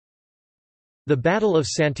The Battle of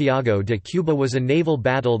Santiago de Cuba was a naval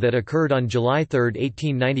battle that occurred on July 3,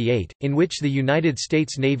 1898, in which the United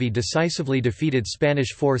States Navy decisively defeated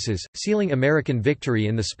Spanish forces, sealing American victory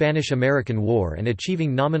in the Spanish–American War and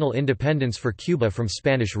achieving nominal independence for Cuba from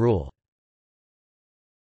Spanish rule.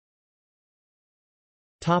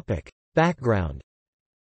 Background.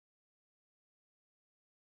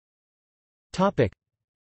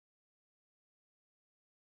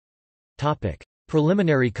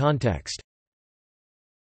 Preliminary context.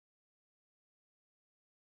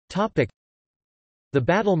 The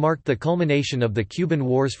battle marked the culmination of the Cuban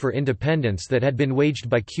Wars for Independence that had been waged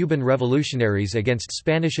by Cuban revolutionaries against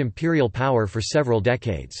Spanish imperial power for several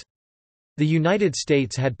decades. The United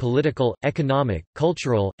States had political, economic,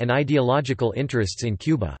 cultural, and ideological interests in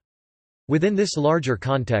Cuba. Within this larger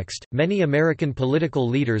context, many American political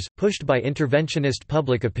leaders, pushed by interventionist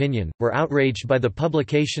public opinion, were outraged by the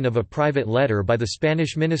publication of a private letter by the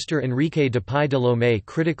Spanish minister Enrique de Pay de Lomé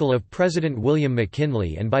critical of President William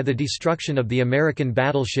McKinley and by the destruction of the American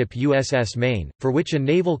battleship USS Maine, for which a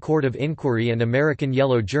naval court of inquiry and American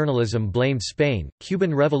yellow journalism blamed Spain.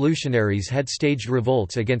 Cuban revolutionaries had staged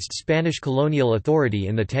revolts against Spanish colonial authority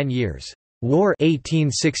in the 10 Years' War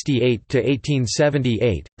 1868 to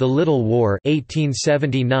 1878, the Little War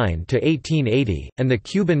 1879 to 1880, and the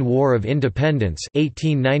Cuban War of Independence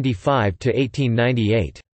 1895 to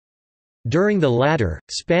 1898. During the latter,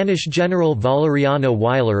 Spanish General Valeriano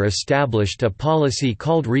Weyler established a policy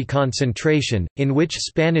called reconcentration, in which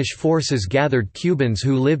Spanish forces gathered Cubans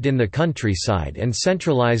who lived in the countryside and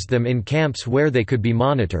centralized them in camps where they could be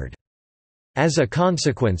monitored. As a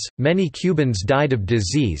consequence, many Cubans died of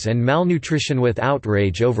disease and malnutrition. With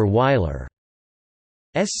outrage over Weyler's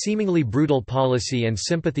seemingly brutal policy and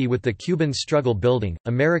sympathy with the Cuban struggle building,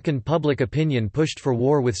 American public opinion pushed for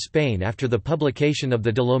war with Spain after the publication of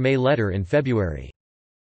the de Lomé letter in February.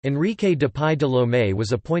 Enrique de Pay de Lomé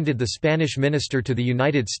was appointed the Spanish minister to the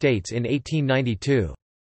United States in 1892.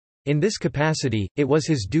 In this capacity, it was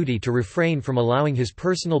his duty to refrain from allowing his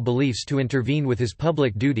personal beliefs to intervene with his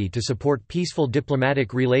public duty to support peaceful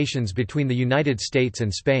diplomatic relations between the United States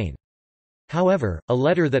and Spain. However, a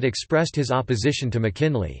letter that expressed his opposition to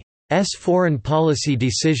McKinley's foreign policy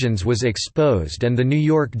decisions was exposed and the New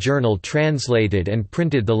York Journal translated and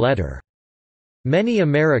printed the letter. Many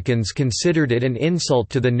Americans considered it an insult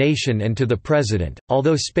to the nation and to the president.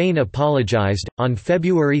 Although Spain apologized, on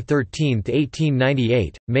February 13,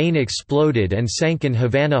 1898, Maine exploded and sank in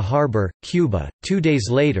Havana Harbor, Cuba, 2 days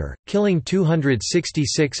later, killing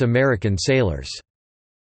 266 American sailors.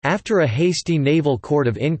 After a hasty naval court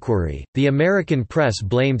of inquiry, the American press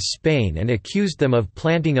blamed Spain and accused them of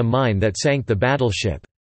planting a mine that sank the battleship.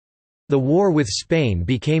 The war with Spain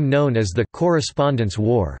became known as the Correspondence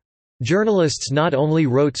War. Journalists not only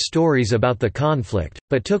wrote stories about the conflict,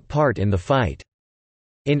 but took part in the fight.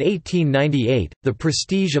 In 1898, the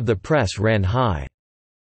prestige of the press ran high.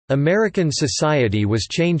 American society was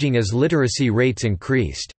changing as literacy rates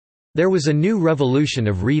increased. There was a new revolution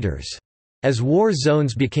of readers. As war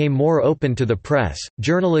zones became more open to the press,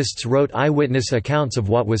 journalists wrote eyewitness accounts of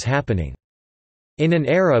what was happening. In an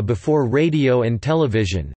era before radio and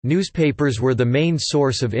television, newspapers were the main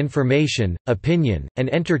source of information, opinion,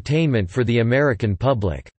 and entertainment for the American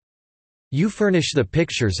public. "You furnish the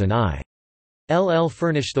pictures and I'll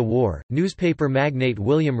furnish the war," newspaper magnate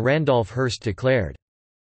William Randolph Hearst declared.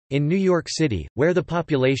 In New York City, where the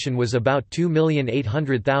population was about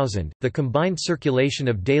 2,800,000, the combined circulation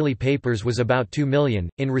of daily papers was about 2 million.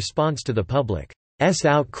 In response to the public's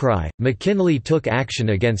outcry, McKinley took action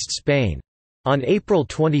against Spain. On April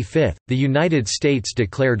 25, the United States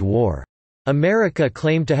declared war. America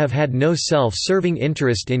claimed to have had no self-serving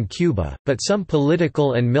interest in Cuba, but some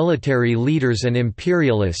political and military leaders and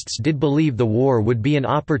imperialists did believe the war would be an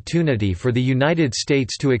opportunity for the United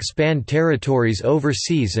States to expand territories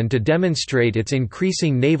overseas and to demonstrate its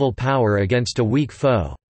increasing naval power against a weak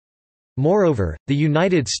foe. Moreover, the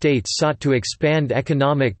United States sought to expand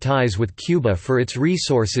economic ties with Cuba for its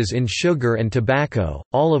resources in sugar and tobacco,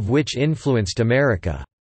 all of which influenced America's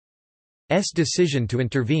decision to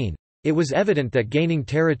intervene. It was evident that gaining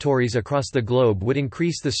territories across the globe would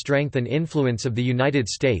increase the strength and influence of the United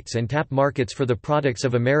States and tap markets for the products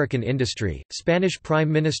of American industry. Spanish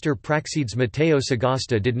Prime Minister Praxedes Mateo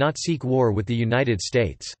Sagasta did not seek war with the United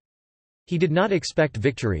States. He did not expect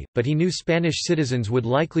victory, but he knew Spanish citizens would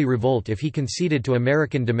likely revolt if he conceded to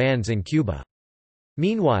American demands in Cuba.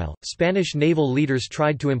 Meanwhile, Spanish naval leaders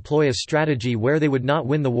tried to employ a strategy where they would not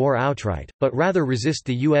win the war outright, but rather resist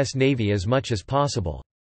the U.S. Navy as much as possible.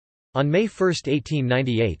 On May 1,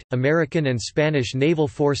 1898, American and Spanish naval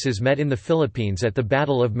forces met in the Philippines at the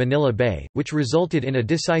Battle of Manila Bay, which resulted in a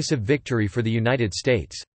decisive victory for the United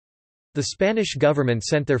States. The Spanish government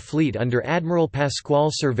sent their fleet under Admiral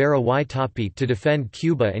Pascual Cervera y Tapete to defend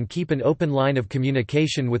Cuba and keep an open line of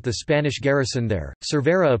communication with the Spanish garrison there.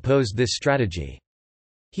 Cervera opposed this strategy.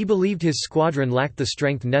 He believed his squadron lacked the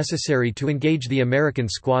strength necessary to engage the American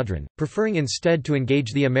squadron, preferring instead to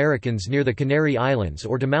engage the Americans near the Canary Islands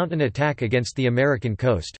or to mount an attack against the American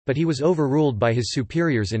coast, but he was overruled by his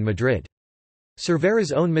superiors in Madrid.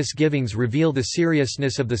 Cervera's own misgivings reveal the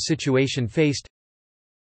seriousness of the situation faced.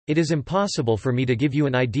 It is impossible for me to give you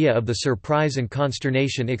an idea of the surprise and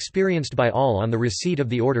consternation experienced by all on the receipt of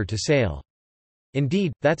the order to sail.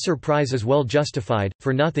 Indeed, that surprise is well justified,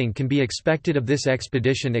 for nothing can be expected of this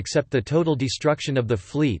expedition except the total destruction of the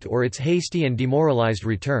fleet or its hasty and demoralized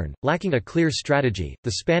return. Lacking a clear strategy,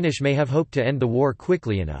 the Spanish may have hoped to end the war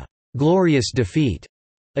quickly in a glorious defeat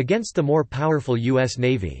against the more powerful U.S.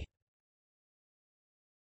 Navy.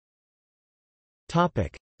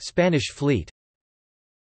 Spanish fleet.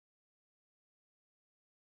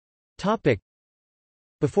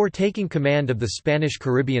 Before taking command of the Spanish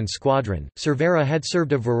Caribbean Squadron, Cervera had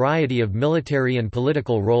served a variety of military and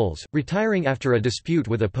political roles, retiring after a dispute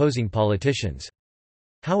with opposing politicians.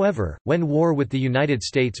 However, when war with the United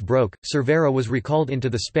States broke, Cervera was recalled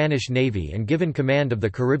into the Spanish Navy and given command of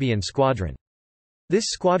the Caribbean Squadron. This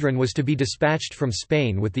squadron was to be dispatched from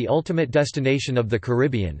Spain with the ultimate destination of the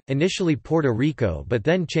Caribbean, initially Puerto Rico but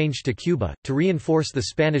then changed to Cuba, to reinforce the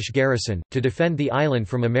Spanish garrison, to defend the island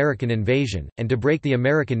from American invasion, and to break the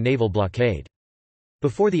American naval blockade.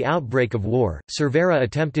 Before the outbreak of war, Cervera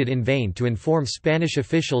attempted in vain to inform Spanish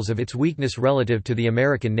officials of its weakness relative to the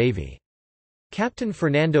American Navy. Captain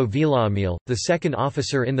Fernando Villamil, the second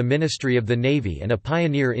officer in the Ministry of the Navy and a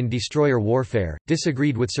pioneer in destroyer warfare,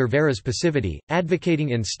 disagreed with Cervera's passivity,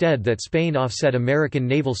 advocating instead that Spain offset American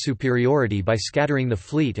naval superiority by scattering the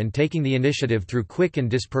fleet and taking the initiative through quick and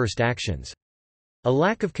dispersed actions. A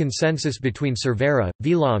lack of consensus between Cervera,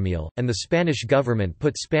 Villamil, and the Spanish government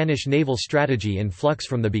put Spanish naval strategy in flux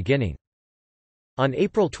from the beginning. On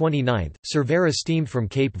April 29, Cervera steamed from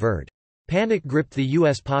Cape Verde. Panic gripped the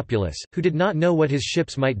U.S. populace, who did not know what his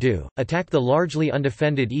ships might do, attacked the largely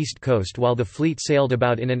undefended east coast while the fleet sailed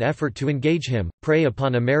about in an effort to engage him, prey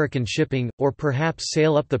upon American shipping, or perhaps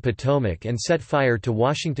sail up the Potomac and set fire to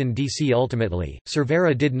Washington, D.C. Ultimately,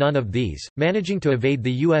 Cervera did none of these, managing to evade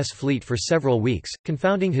the U.S. fleet for several weeks,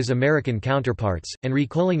 confounding his American counterparts, and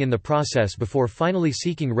recoiling in the process before finally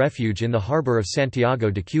seeking refuge in the harbor of Santiago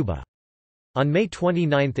de Cuba. On May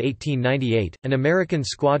 29, 1898, an American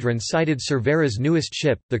squadron sighted Cervera's newest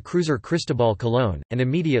ship, the cruiser Cristobal Colón, and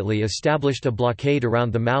immediately established a blockade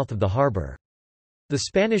around the mouth of the harbor. The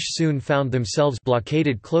Spanish soon found themselves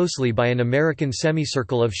blockaded closely by an American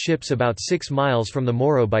semicircle of ships about 6 miles from the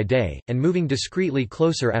Morro by day, and moving discreetly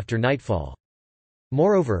closer after nightfall.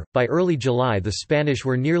 Moreover, by early July the Spanish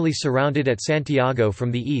were nearly surrounded at Santiago from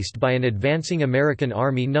the east by an advancing American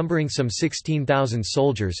army numbering some 16,000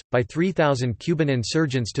 soldiers, by 3,000 Cuban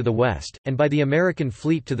insurgents to the west, and by the American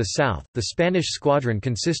fleet to the south. The Spanish squadron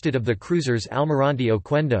consisted of the cruisers Almirante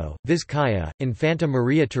Oquendo, Vizcaya, Infanta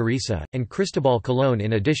Maria Teresa, and Cristobal Colón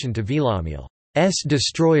in addition to Villamil's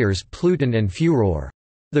destroyers Pluton and Furor.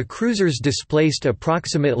 The cruisers displaced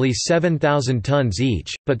approximately 7,000 tons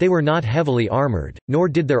each, but they were not heavily armored, nor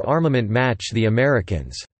did their armament match the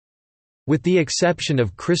Americans'. With the exception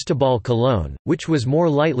of Cristobal Colón, which was more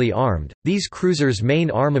lightly armed, these cruisers' main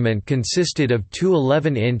armament consisted of two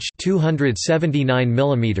 11-inch (279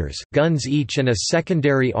 mm) guns each and a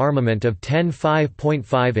secondary armament of 10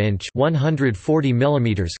 5.5-inch (140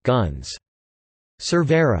 mm) guns.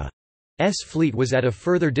 Cervera's fleet was at a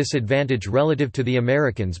further disadvantage relative to the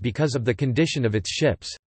Americans because of the condition of its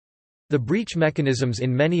ships. The breech mechanisms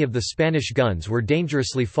in many of the Spanish guns were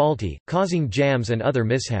dangerously faulty, causing jams and other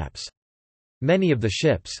mishaps. Many of the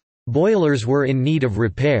ships' boilers were in need of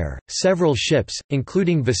repair. Several ships,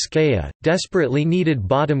 including Vizcaya, desperately needed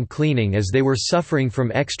bottom cleaning as they were suffering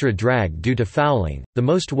from extra drag due to fouling. The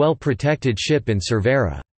most well-protected ship in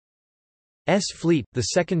Cervera's fleet, the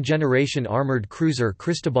second-generation armored cruiser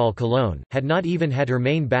Cristobal Colón, had not even had her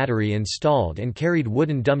main battery installed and carried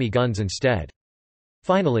wooden dummy guns instead.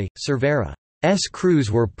 Finally, Cervera's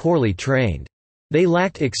crews were poorly trained. They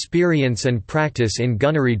lacked experience and practice in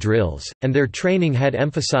gunnery drills, and their training had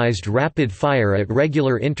emphasized rapid fire at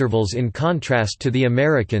regular intervals in contrast to the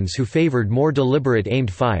Americans who favored more deliberate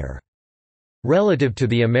aimed fire. Relative to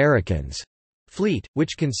the Americans' fleet,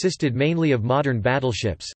 which consisted mainly of modern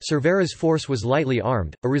battleships. Cervera's force was lightly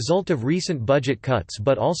armed, a result of recent budget cuts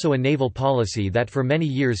but also a naval policy that for many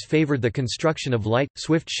years favored the construction of light,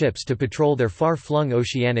 swift ships to patrol their far-flung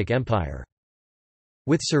oceanic empire.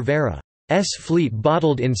 With Cervera's fleet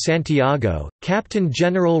bottled in Santiago, Captain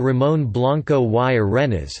General Ramón Blanco y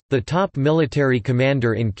Arenas, the top military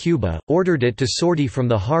commander in Cuba, ordered it to sortie from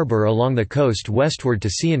the harbor along the coast westward to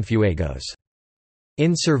Cienfuegos.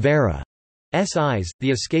 In Cervera's eyes, the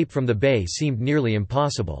escape from the bay seemed nearly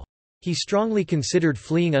impossible. He strongly considered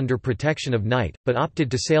fleeing under protection of night, but opted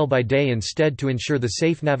to sail by day instead to ensure the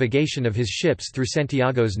safe navigation of his ships through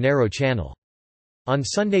Santiago's narrow channel. On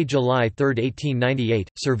Sunday, July 3, 1898,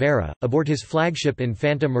 Cervera, aboard his flagship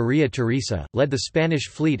Infanta Maria Teresa, led the Spanish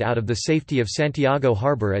fleet out of the safety of Santiago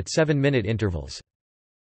harbor at 7-minute intervals.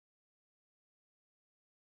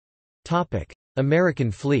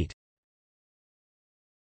 American fleet.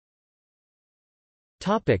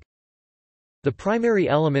 The primary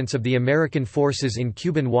elements of the American forces in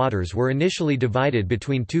Cuban waters were initially divided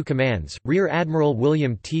between two commands, Rear Admiral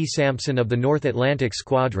William T. Sampson of the North Atlantic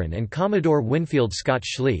Squadron and Commodore Winfield Scott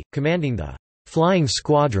Schley, commanding the «Flying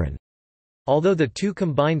Squadron». Although the two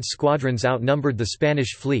combined squadrons outnumbered the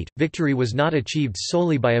Spanish fleet, victory was not achieved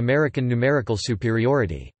solely by American numerical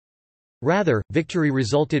superiority. Rather, victory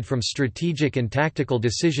resulted from strategic and tactical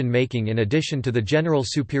decision-making in addition to the general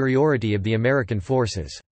superiority of the American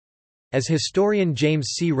forces. As historian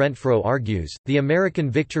James C. Renfro argues, the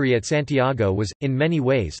American victory at Santiago was, in many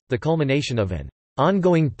ways, the culmination of an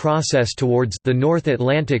ongoing process towards the North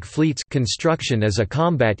Atlantic Fleet's construction as a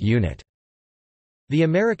combat unit. The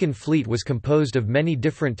American fleet was composed of many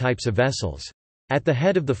different types of vessels. At the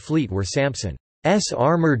head of the fleet were Sampson's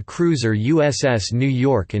armored cruiser USS New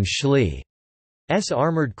York and Schley's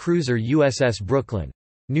armored cruiser USS Brooklyn.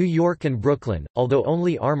 New York and Brooklyn, although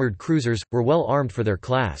only armored cruisers, were well armed for their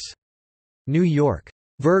class. New York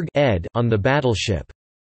Verg ed on the battleship.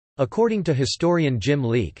 According to historian Jim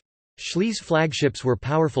Leake, Schley's flagships were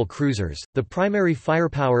powerful cruisers. The primary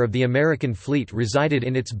firepower of the American fleet resided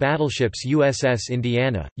in its battleships USS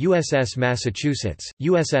Indiana, USS Massachusetts,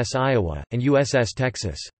 USS Iowa, and USS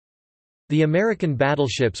Texas. The American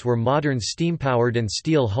battleships were modern steam-powered and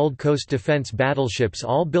steel-hulled coast defense battleships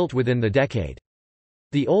all built within the decade.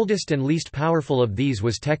 The oldest and least powerful of these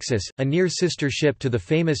was Texas, a near-sister ship to the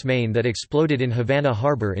famous Maine that exploded in Havana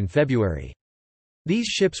Harbor in February. These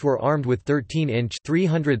ships were armed with 13-inch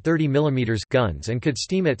 (330 mm) guns and could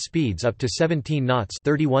steam at speeds up to 17 knots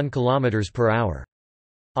 (31 km per hour).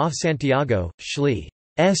 Off Santiago, Schley's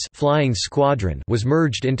Flying Squadron was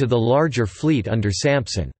merged into the larger fleet under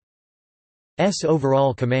Sampson's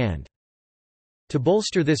overall command. To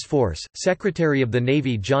bolster this force, Secretary of the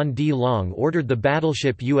Navy John D. Long ordered the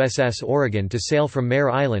battleship USS Oregon to sail from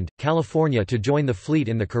Mare Island, California to join the fleet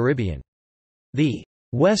in the Caribbean. The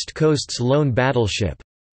West Coast's lone battleship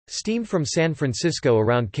steamed from San Francisco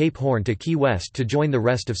around Cape Horn to Key West to join the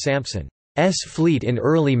rest of Sampson's fleet in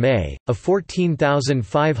early May, a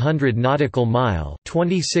 14,500 nautical mile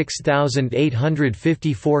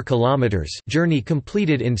 (26,854 kilometers) journey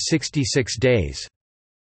completed in 66 days.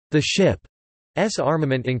 The ship's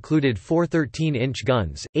armament included 4 13-inch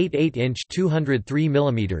guns, 8 8-inch (203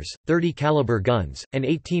 mm) 30 caliber guns, and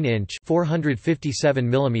 18-inch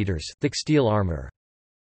 (457 mm) thick steel armor.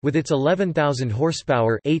 With its 11,000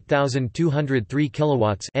 horsepower (8,203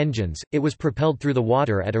 kilowatts) engines, it was propelled through the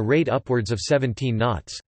water at a rate upwards of 17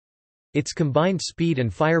 knots. Its combined speed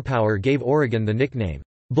and firepower gave Oregon the nickname,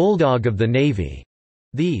 "Bulldog of the Navy."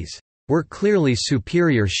 These were clearly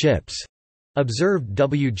superior ships, observed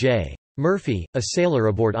W.J. Murphy, a sailor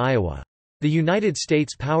aboard Iowa. The United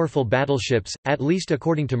States' powerful battleships, at least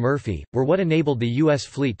according to Murphy, were what enabled the U.S.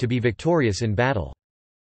 fleet to be victorious in battle.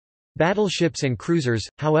 Battleships and cruisers,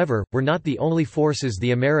 however, were not the only forces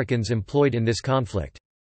the Americans employed in this conflict.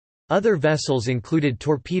 Other vessels included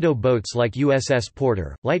torpedo boats like USS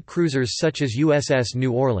Porter, light cruisers such as USS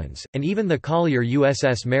New Orleans, and even the collier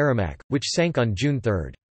USS Merrimack, which sank on June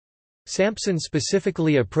 3. Sampson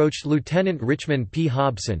specifically approached Lieutenant Richmond P.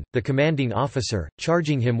 Hobson, the commanding officer,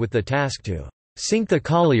 charging him with the task to sink the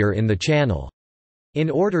collier in the channel, in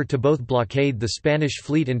order to both blockade the Spanish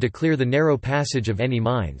fleet and to clear the narrow passage of any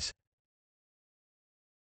mines.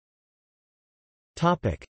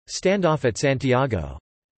 Standoff at Santiago.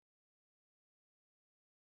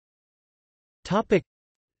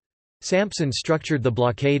 Sampson structured the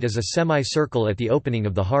blockade as a semicircle at the opening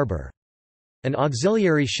of the harbor. An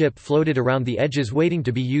auxiliary ship floated around the edges waiting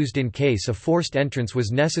to be used in case a forced entrance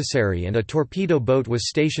was necessary, and a torpedo boat was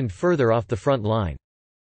stationed further off the front line.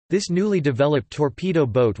 This newly developed torpedo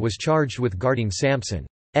boat was charged with guarding Sampson's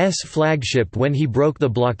flagship when he broke the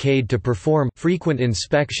blockade to perform frequent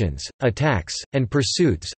inspections, attacks, and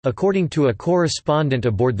pursuits, according to a correspondent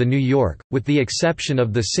aboard the New York. With the exception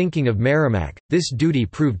of the sinking of Merrimack, this duty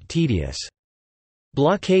proved tedious.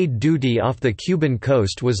 Blockade duty off the Cuban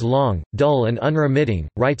coast was long, dull and unremitting,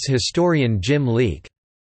 writes historian Jim Leake.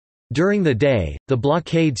 During the day, the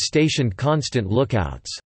blockade stationed constant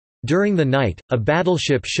lookouts. During the night, a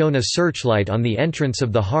battleship shone a searchlight on the entrance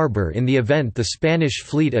of the harbor in the event the Spanish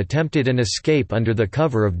fleet attempted an escape under the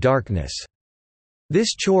cover of darkness.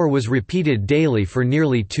 This chore was repeated daily for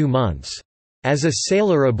nearly 2 months. As a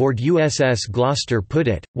sailor aboard USS Gloucester put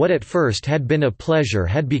it, what at first had been a pleasure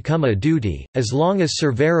had become a duty. As long as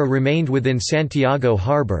Cervera remained within Santiago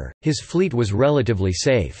harbor, his fleet was relatively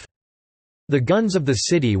safe. The guns of the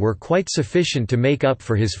city were quite sufficient to make up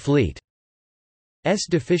for his fleet's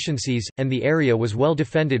deficiencies, and the area was well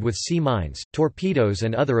defended with sea mines, torpedoes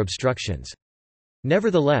and other obstructions.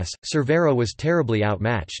 Nevertheless, Cervera was terribly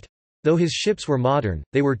outmatched. Though his ships were modern,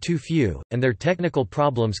 they were too few, and their technical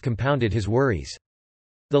problems compounded his worries.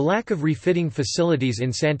 The lack of refitting facilities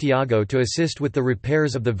in Santiago to assist with the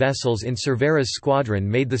repairs of the vessels in Cervera's squadron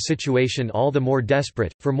made the situation all the more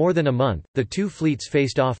desperate. For more than a month, the two fleets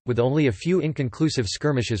faced off, with only a few inconclusive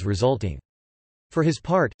skirmishes resulting. For his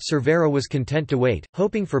part, Cervera was content to wait,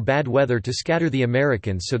 hoping for bad weather to scatter the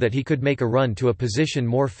Americans so that he could make a run to a position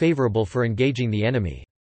more favorable for engaging the enemy.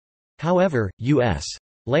 However, U.S.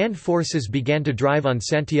 land forces began to drive on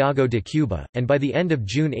Santiago de Cuba, and by the end of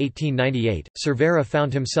June 1898, Cervera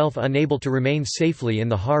found himself unable to remain safely in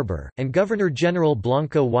the harbor, and Governor-General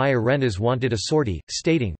Blanco y Arenas wanted a sortie,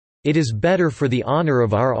 stating, "It is better for the honor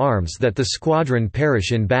of our arms that the squadron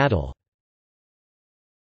perish in battle."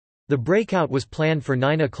 The breakout was planned for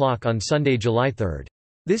 9 o'clock on Sunday, July 3.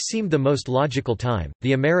 This seemed the most logical time.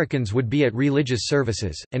 The Americans would be at religious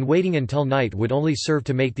services, and waiting until night would only serve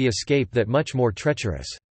to make the escape that much more treacherous.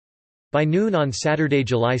 By noon on Saturday,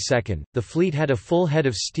 July 2, the fleet had a full head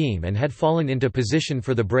of steam and had fallen into position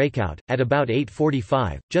for the breakout. At about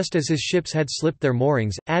 8:45, just as his ships had slipped their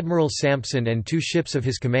moorings, Admiral Sampson and 2 ships of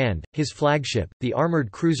his command, his flagship, the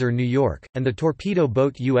armored cruiser New York, and the torpedo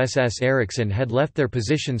boat USS Erickson had left their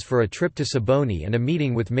positions for a trip to Siboney and a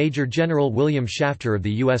meeting with Major General William Shafter of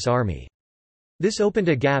the U.S. Army. This opened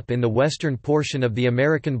a gap in the western portion of the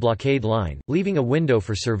American blockade line, leaving a window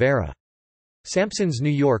for Cervera. Sampson's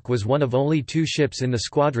New York was one of only 2 ships in the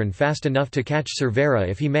squadron fast enough to catch Cervera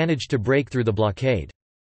if he managed to break through the blockade.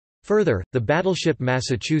 Further, the battleship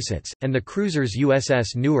Massachusetts, and the cruisers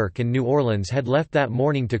USS Newark and New Orleans had left that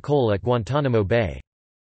morning to coal at Guantanamo Bay.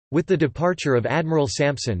 With the departure of Admiral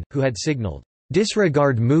Sampson, who had signaled,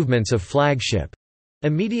 "Disregard movements of flagship,"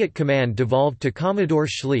 immediate command devolved to Commodore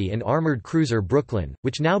Schley in armored cruiser Brooklyn,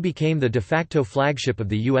 which now became the de facto flagship of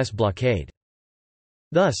the U.S. blockade.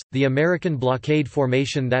 Thus, the American blockade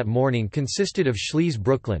formation that morning consisted of Schley's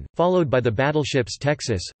Brooklyn, followed by the battleships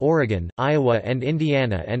Texas, Oregon, Iowa and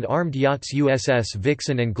Indiana and armed yachts USS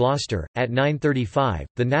Vixen and Gloucester. At 9:35,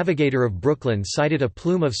 the navigator of Brooklyn sighted a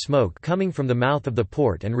plume of smoke coming from the mouth of the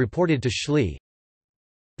port and reported to Schley,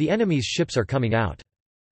 "The enemy's ships are coming out."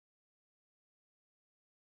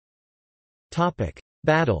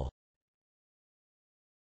 Battle.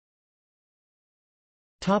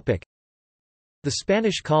 The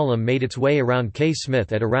Spanish column made its way around Cape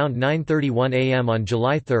Smith at around 9:31 am on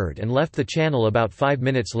July 3 and left the channel about 5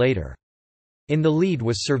 minutes later. In the lead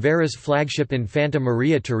was Cervera's flagship Infanta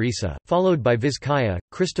Maria Teresa, followed by Vizcaya,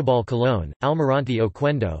 Cristobal Colón, Almirante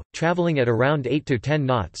Oquendo, traveling at around 8 to 10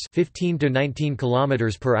 knots (15 to 19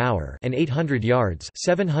 km per hour) and 800 yards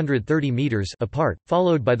 (730 meters) apart,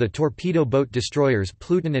 followed by the torpedo boat destroyers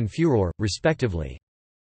Pluton and Furor, respectively.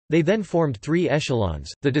 They then formed 3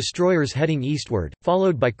 echelons, the destroyers heading eastward,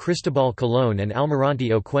 followed by Cristobal Colón and Almirante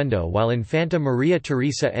Oquendo, while Infanta Maria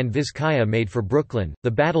Teresa and Vizcaya made for Brooklyn.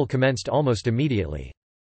 The battle commenced almost immediately.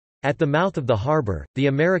 At the mouth of the harbor, the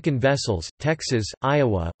American vessels, Texas,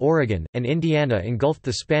 Iowa, Oregon, and Indiana engulfed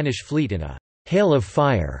the Spanish fleet in a hail of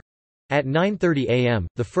fire. At 9:30 am,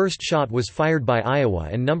 the first shot was fired by Iowa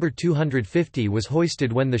and No. 250 was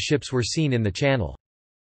hoisted when the ships were seen in the channel.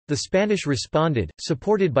 The Spanish responded,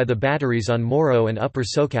 supported by the batteries on Morro and Upper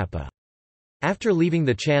Socapa. After leaving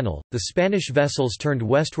the channel, the Spanish vessels turned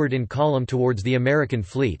westward in column towards the American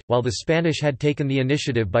fleet. While the Spanish had taken the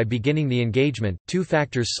initiative by beginning the engagement, 2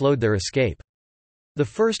 factors slowed their escape. The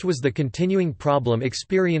first was the continuing problem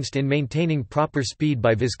experienced in maintaining proper speed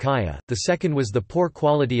by Vizcaya, the second was the poor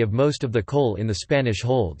quality of most of the coal in the Spanish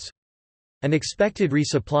holds. An expected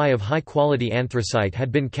resupply of high-quality anthracite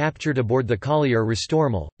had been captured aboard the collier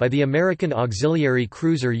Restormal by the American auxiliary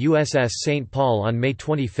cruiser USS St. Paul on May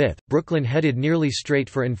 25. Brooklyn headed nearly straight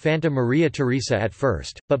for Infanta Maria Theresa at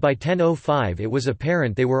first, but by 10:05 it was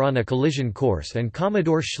apparent they were on a collision course and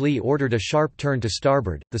Commodore Schley ordered a sharp turn to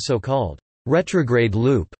starboard, the so-called retrograde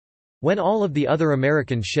loop, when all of the other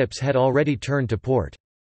American ships had already turned to port.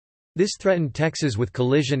 This threatened Texas with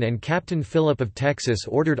collision and Captain Phillip of Texas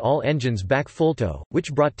ordered all engines back full tow,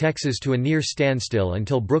 which brought Texas to a near standstill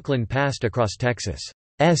until Brooklyn passed across Texas'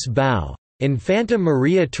 bow. Infanta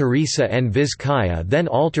Maria Theresa and Vizcaya then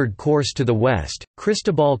altered course to the west,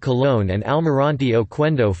 Cristobal Colón and Almirante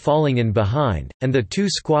Oquendo falling in behind, and the two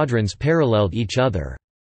squadrons paralleled each other.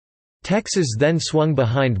 Texas then swung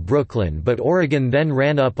behind Brooklyn, but Oregon then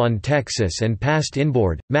ran up on Texas and passed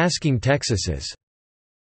inboard, masking Texas's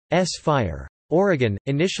fire. Oregon,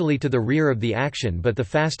 initially to the rear of the action but the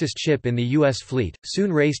fastest ship in the U.S. fleet,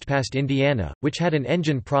 soon raced past Indiana, which had an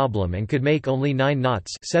engine problem and could make only 9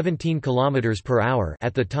 knots 17 km per hour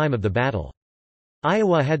at the time of the battle.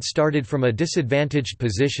 Iowa had started from a disadvantaged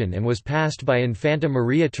position and was passed by Infanta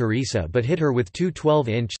Maria Theresa but hit her with two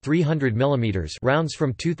 12-inch (300 mm) rounds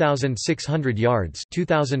from 2,600 yards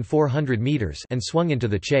 (2,400 meters) and swung into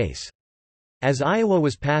the chase. As Iowa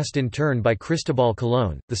was passed in turn by Cristobal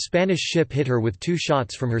Colón, the Spanish ship hit her with 2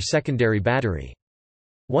 shots from her secondary battery.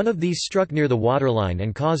 One of these struck near the waterline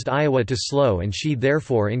and caused Iowa to slow, and she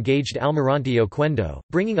therefore engaged Almirante Oquendo,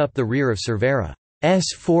 bringing up the rear of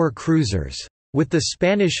Cervera's 4 cruisers. With the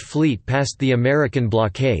Spanish fleet past the American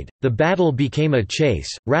blockade, the battle became a chase.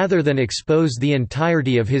 Rather than expose the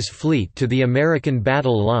entirety of his fleet to the American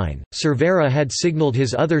battle line, Cervera had signaled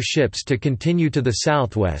his other ships to continue to the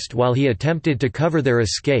southwest while he attempted to cover their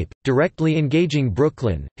escape, directly engaging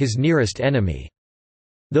Brooklyn, his nearest enemy.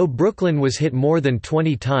 Though Brooklyn was hit more than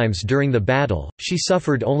 20 times during the battle, she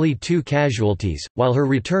suffered only 2 casualties, while her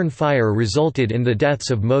return fire resulted in the deaths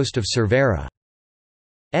of most of Cervera's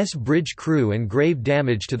bridge crew and grave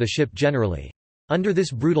damage to the ship generally. Under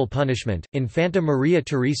this brutal punishment, Infanta Maria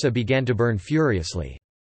Theresa began to burn furiously.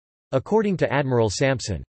 According to Admiral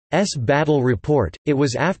Sampson's battle report, it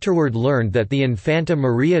was afterward learned that the Infanta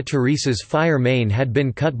Maria Theresa's fire main had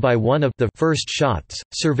been cut by one of the first shots.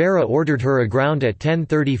 Cervera ordered her aground at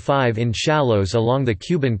 10:35 in shallows along the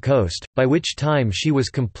Cuban coast, by which time she was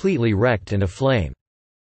completely wrecked and aflame.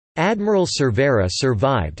 Admiral Cervera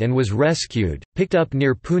survived and was rescued, picked up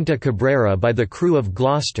near Punta Cabrera by the crew of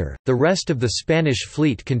Gloucester. The rest of the Spanish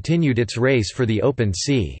fleet continued its race for the open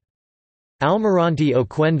sea. Almirante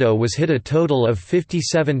Oquendo was hit a total of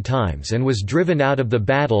 57 times and was driven out of the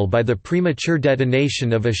battle by the premature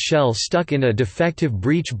detonation of a shell stuck in a defective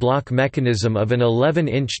breech block mechanism of an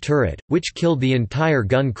 11-inch turret, which killed the entire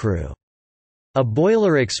gun crew. A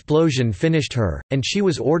boiler explosion finished her, and she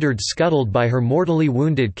was ordered scuttled by her mortally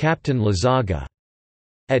wounded Captain Lazaga.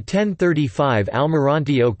 At 10:35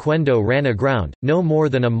 Almirante Oquendo ran aground, no more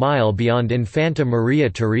than a mile beyond Infanta Maria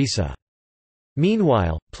Theresa.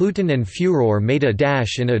 Meanwhile, Pluton and Furor made a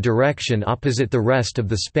dash in a direction opposite the rest of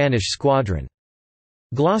the Spanish squadron.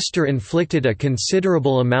 Gloucester inflicted a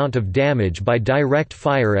considerable amount of damage by direct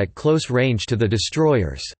fire at close range to the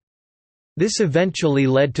destroyers. This eventually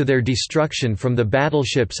led to their destruction from the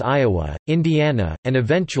battleships Iowa, Indiana, and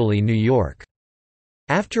eventually New York.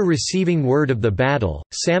 After receiving word of the battle,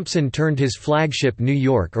 Sampson turned his flagship New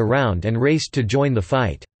York around and raced to join the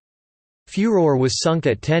fight. Furor was sunk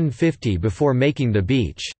at 10:50 before making the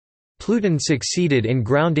beach. Pluton succeeded in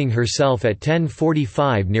grounding herself at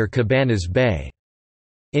 10:45 near Cabanas Bay.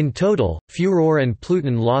 In total, Furor and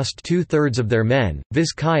Pluton lost 2/3 of their men.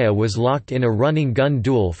 Vizcaya was locked in a running gun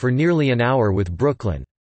duel for nearly an hour with Brooklyn.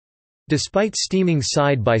 Despite steaming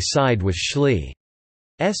side by side with Schley's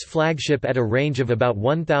flagship at a range of about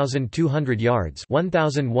 1,200 yards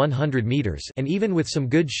 (1,100 meters), and even with some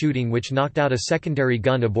good shooting which knocked out a secondary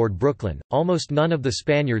gun aboard Brooklyn, almost none of the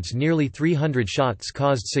Spaniards' nearly 300 shots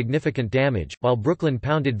caused significant damage, while Brooklyn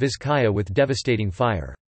pounded Vizcaya with devastating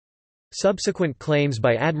fire. Subsequent claims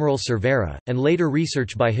by Admiral Cervera, and later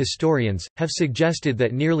research by historians, have suggested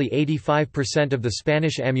that nearly 85% of the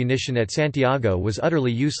Spanish ammunition at Santiago was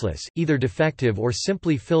utterly useless, either defective or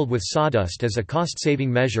simply filled with sawdust as a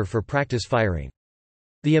cost-saving measure for practice firing.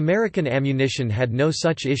 The American ammunition had no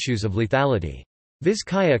such issues of lethality.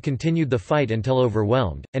 Vizcaya continued the fight until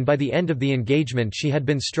overwhelmed, and by the end of the engagement she had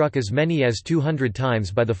been struck as many as 200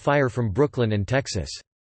 times by the fire from Brooklyn and Texas.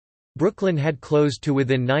 Brooklyn had closed to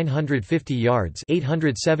within 950 yards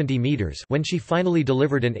 (870 meters) when she finally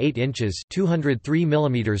delivered an 8 inches (203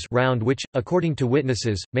 mm) round which, according to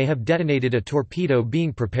witnesses, may have detonated a torpedo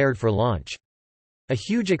being prepared for launch. A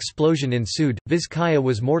huge explosion ensued, Vizcaya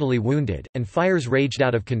was mortally wounded, and fires raged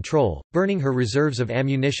out of control, burning her reserves of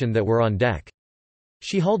ammunition that were on deck.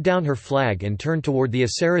 She hauled down her flag and turned toward the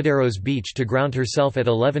Aserraderos beach to ground herself at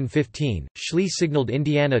 11:15. Schley signaled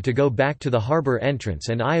Indiana to go back to the harbor entrance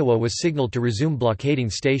and Iowa was signaled to resume blockading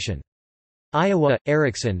station. Iowa,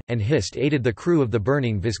 Erickson, and Hist aided the crew of the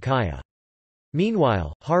burning Vizcaya.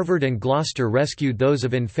 Meanwhile, Harvard and Gloucester rescued those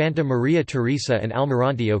of Infanta Maria Teresa and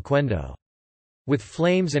Almirante Oquendo. With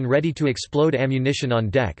flames and ready-to-explode ammunition on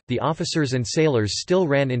deck, the officers and sailors still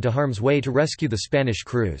ran into harm's way to rescue the Spanish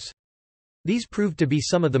crews. These proved to be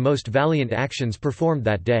some of the most valiant actions performed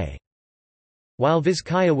that day. While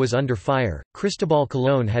Vizcaya was under fire, Cristobal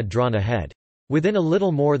Colón had drawn ahead. Within a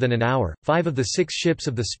little more than an hour, 5 of the 6 ships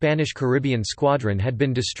of the Spanish Caribbean Squadron had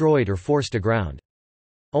been destroyed or forced aground.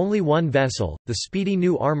 Only one vessel, the speedy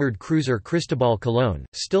new armored cruiser Cristobal Colón,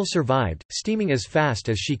 still survived, steaming as fast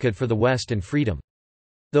as she could for the West and freedom.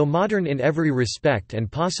 Though modern in every respect and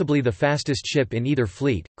possibly the fastest ship in either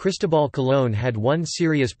fleet, Cristobal Colón had one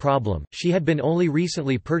serious problem: she had been only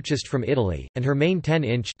recently purchased from Italy, and her main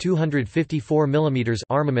 10-inch (254 mm)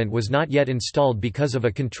 armament was not yet installed because of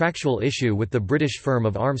a contractual issue with the British firm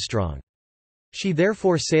of Armstrong. She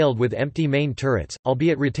therefore sailed with empty main turrets,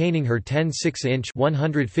 albeit retaining her 10 6-inch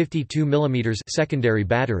 (152 mm) secondary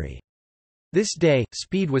battery. This day,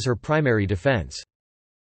 speed was her primary defense.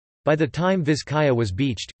 By the time Vizcaya was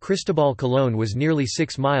beached, Cristobal Colón was nearly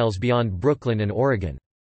 6 miles beyond Brooklyn and Oregon.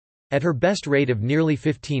 At her best rate of nearly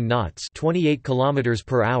 15 knots (28 km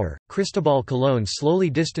per hour), Cristobal Colón slowly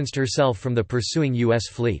distanced herself from the pursuing U.S.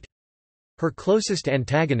 fleet. Her closest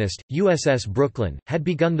antagonist, USS Brooklyn, had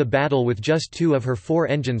begun the battle with just 2 of her 4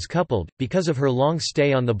 engines coupled, because of her long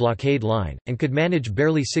stay on the blockade line, and could manage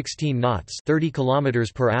barely 16 knots (30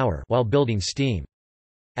 km per hour) while building steam.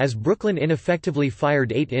 As Brooklyn ineffectively fired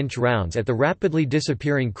 8-inch rounds at the rapidly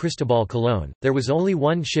disappearing Cristobal Colón, there was only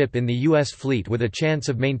one ship in the U.S. fleet with a chance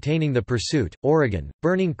of maintaining the pursuit: Oregon,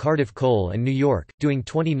 burning Cardiff coal and New York, doing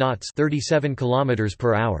 20 knots (37 km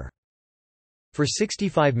per hour). For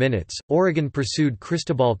 65 minutes, Oregon pursued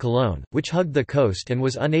Cristobal Colón, which hugged the coast and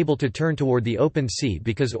was unable to turn toward the open sea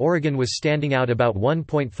because Oregon was standing out about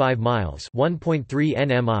 1.5 miles (1.3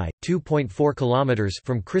 nmi, 2.4 kilometers)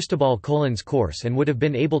 from Cristobal Colón's course and would have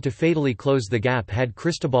been able to fatally close the gap had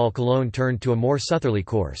Cristobal Colón turned to a more southerly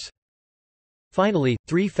course. Finally,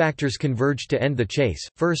 3 factors converged to end the chase.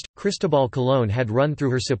 First, Cristobal Colón had run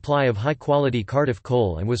through her supply of high-quality Cardiff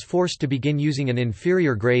coal and was forced to begin using an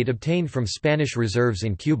inferior grade obtained from Spanish reserves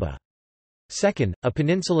in Cuba. Second, a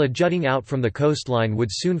peninsula jutting out from the coastline would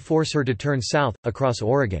soon force her to turn south, across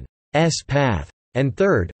Oregon's path. And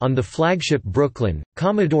third, on the flagship Brooklyn,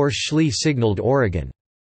 Commodore Schley signaled Oregon's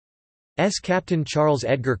Captain Charles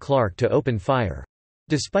Edgar Clark to open fire.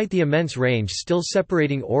 Despite the immense range still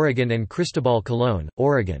separating Oregon and Cristobal Colón,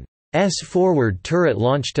 Oregon's forward turret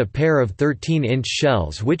launched a pair of 13-inch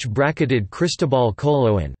shells which bracketed Cristobal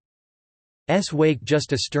Colón's wake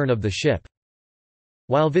just astern of the ship.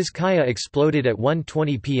 While Vizcaya exploded at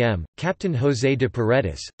 1:20 p.m., Captain José de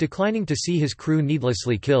Paredes, declining to see his crew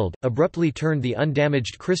needlessly killed, abruptly turned the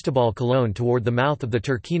undamaged Cristobal Colón toward the mouth of the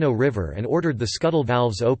Turquino River and ordered the scuttle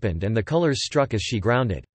valves opened and the colors struck as she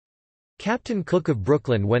grounded. Captain Cook of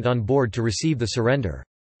Brooklyn went on board to receive the surrender.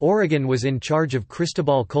 Oregon was in charge of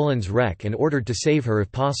Cristobal Colón's wreck and ordered to save her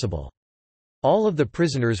if possible. All of the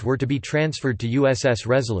prisoners were to be transferred to USS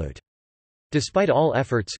Resolute. Despite all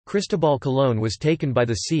efforts, Cristobal Colón was taken by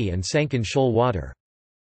the sea and sank in shoal water.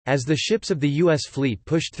 As the ships of the U.S. fleet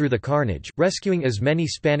pushed through the carnage, rescuing as many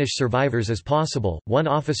Spanish survivors as possible, one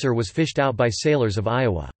officer was fished out by sailors of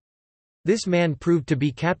Iowa. This man proved to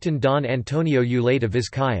be Captain Don Antonio Ulate of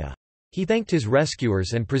Vizcaya. He thanked his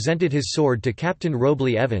rescuers and presented his sword to Captain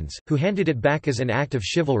Robley Evans, who handed it back as an act of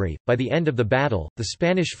chivalry. By the end of the battle, the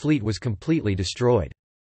Spanish fleet was completely destroyed.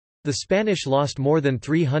 The Spanish lost more than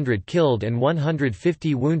 300 killed and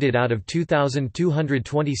 150 wounded out of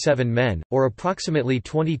 2,227 men, or approximately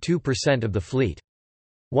 22% of the fleet.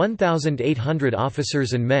 1,800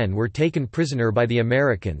 officers and men were taken prisoner by the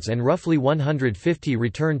Americans and roughly 150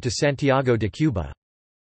 returned to Santiago de Cuba.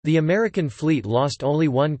 The American fleet lost only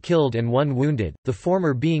 1 killed and 1 wounded, the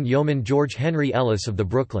former being Yeoman George Henry Ellis of the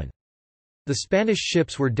Brooklyn. The Spanish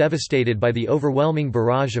ships were devastated by the overwhelming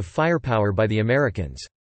barrage of firepower by the Americans.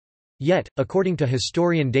 Yet, according to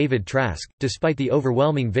historian David Trask, despite the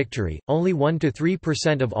overwhelming victory, only 1 to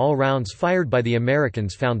 3% of all rounds fired by the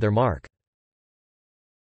Americans found their mark.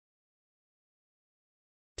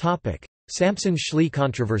 Sampson-Schley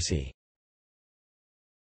controversy.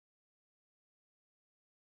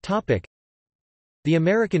 The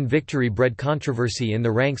American victory bred controversy in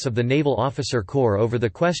the ranks of the Naval Officer Corps over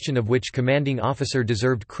the question of which commanding officer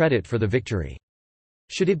deserved credit for the victory.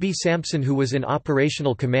 Should it be Sampson, who was in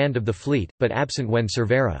operational command of the fleet, but absent when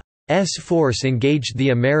Cervera's force engaged the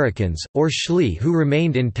Americans, or Schley, who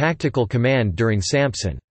remained in tactical command during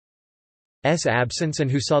Sampson's absence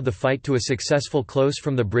and who saw the fight to a successful close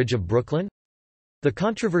from the Bridge of Brooklyn? The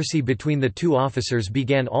controversy between the two officers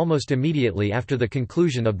began almost immediately after the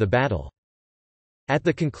conclusion of the battle. At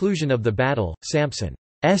the conclusion of the battle, Sampson's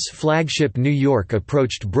flagship New York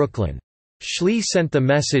approached Brooklyn. Schley sent the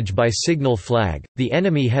message by signal flag, "The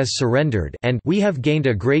enemy has surrendered," and "We have gained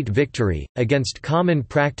a great victory," against common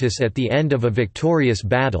practice at the end of a victorious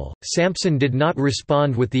battle. Sampson did not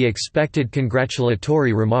respond with the expected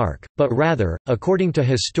congratulatory remark, but rather, according to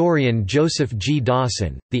historian Joseph G.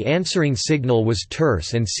 Dawson, the answering signal was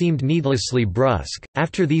terse and seemed needlessly brusque.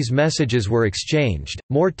 After these messages were exchanged,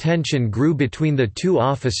 more tension grew between the two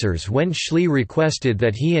officers when Schley requested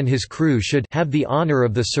that he and his crew should have the honor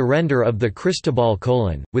of the surrender of the Cristobal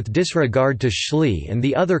Colon. With disregard to Schley and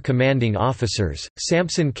the other commanding officers,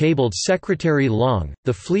 Sampson cabled Secretary Long,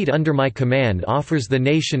 "The fleet under my command offers the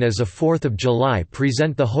nation as a 4th of July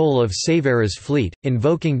present the whole of Cervera's fleet,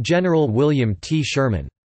 invoking General William T. Sherman's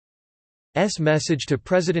message to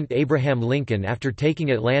President Abraham Lincoln after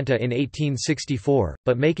taking Atlanta in 1864,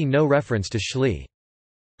 but making no reference to Schley."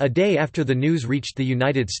 A day after the news reached the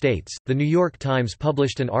United States, the New York Times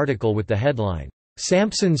published an article with the headline,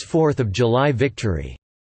 "Sampson's 4th of July Victory,"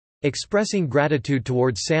 expressing gratitude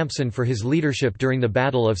towards Sampson for his leadership during the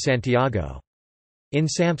Battle of Santiago. In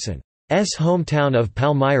Sampson's hometown of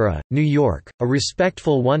Palmyra, New York, a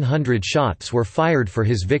respectful 100 shots were fired for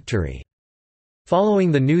his victory.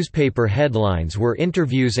 Following the newspaper headlines were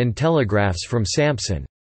interviews and telegraphs from Sampson's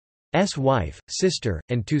wife, sister,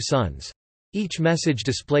 and 2 sons. Each message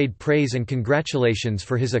displayed praise and congratulations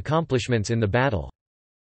for his accomplishments in the battle.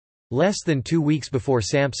 Less than 2 weeks before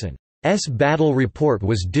Sampson's battle report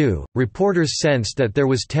was due, reporters sensed that there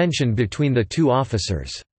was tension between the two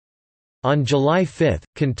officers. On July 5,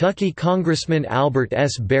 Kentucky Congressman Albert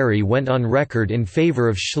S. Berry went on record in favor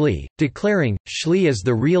of Schley, declaring, "Schley is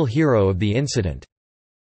the real hero of the incident.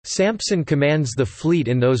 Sampson commands the fleet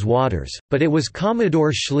in those waters, but it was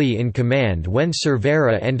Commodore Schley in command when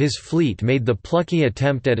Cervera and his fleet made the plucky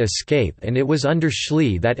attempt at escape, and it was under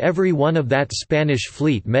Schley that every one of that Spanish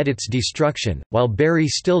fleet met its destruction." While Berry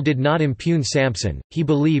still did not impugn Sampson, he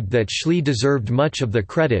believed that Schley deserved much of the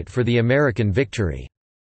credit for the American victory.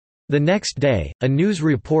 The next day, a news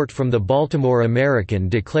report from the Baltimore American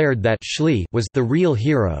declared that Schley was the real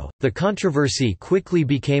hero. The controversy quickly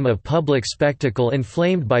became a public spectacle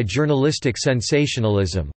inflamed by journalistic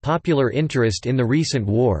sensationalism, popular interest in the recent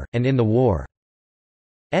war, and in the war's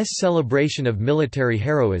celebration of military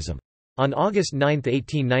heroism. On August 9,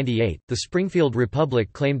 1898, the Springfield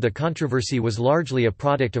Republic claimed the controversy was largely a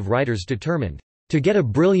product of writers determined to get a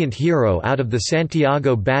brilliant hero out of the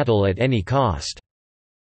Santiago battle at any cost.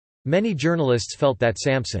 Many journalists felt that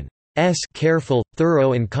Sampson's careful,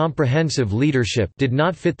 thorough and comprehensive leadership did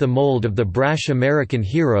not fit the mold of the brash American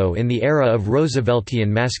hero in the era of Rooseveltian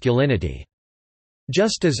masculinity.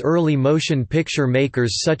 Just as early motion picture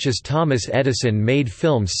makers such as Thomas Edison made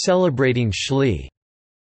films celebrating Schley's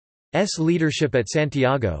leadership at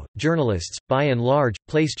Santiago, journalists, by and large,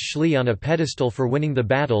 placed Schley on a pedestal for winning the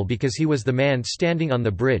battle because he was the man standing on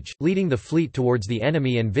the bridge, leading the fleet towards the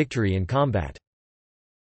enemy and victory in combat.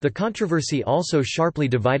 The controversy also sharply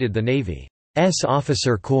divided the Navy's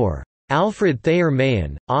officer corps. Alfred Thayer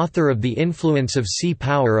Mahan, author of The Influence of Sea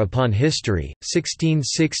Power Upon History,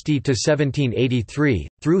 1660–1783,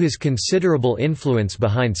 threw his considerable influence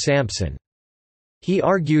behind Sampson. He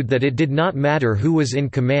argued that it did not matter who was in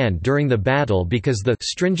command during the battle because the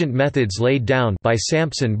stringent methods laid down by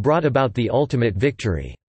Sampson brought about the ultimate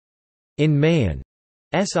victory. In Mahan's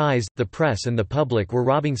eyes, the press and the public were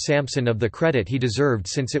robbing Sampson of the credit he deserved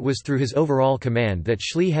since it was through his overall command that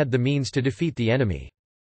Schley had the means to defeat the enemy.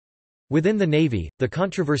 Within the Navy, the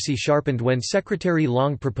controversy sharpened when Secretary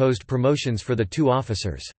Long proposed promotions for the two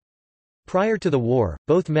officers. Prior to the war,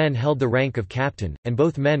 both men held the rank of captain, and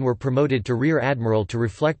both men were promoted to rear admiral to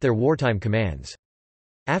reflect their wartime commands.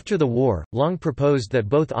 After the war, Long proposed that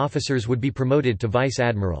both officers would be promoted to vice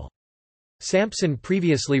admiral. Sampson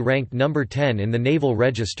previously ranked number 10 in the Naval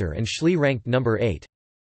Register and Schley ranked number 8.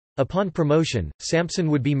 Upon promotion, Sampson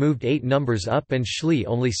would be moved 8 numbers up and Schley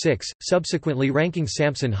only 6, subsequently ranking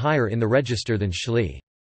Sampson higher in the register than Schley.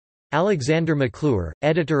 Alexander McClure,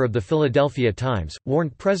 editor of the Philadelphia Times,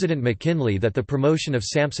 warned President McKinley that the promotion of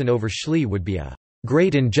Sampson over Schley would be a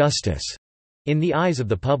great injustice in the eyes of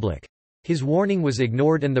the public. His warning was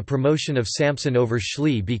ignored and the promotion of Sampson over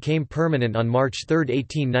Schley became permanent on March 3,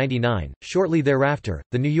 1899. Shortly thereafter,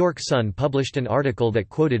 the New York Sun published an article that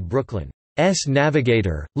quoted Brooklyn's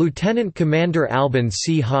navigator, Lieutenant Commander Alban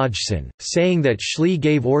C. Hodgson, saying that Schley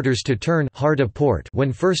gave orders to turn hard a port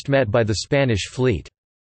when first met by the Spanish fleet.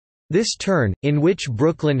 This turn, in which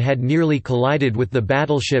Brooklyn had nearly collided with the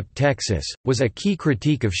battleship Texas, was a key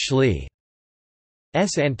critique of Schley's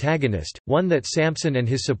antagonist, one that Sampson and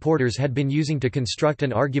his supporters had been using to construct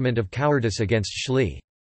an argument of cowardice against Schley.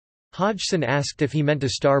 Hodgson asked if he meant to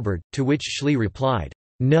starboard, to which Schley replied,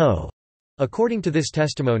 "No." According to this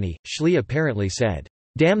testimony, Schley apparently said,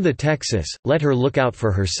 "Damn the Texas, let her look out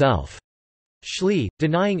for herself." Schley,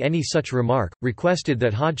 denying any such remark, requested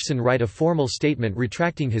that Hodgson write a formal statement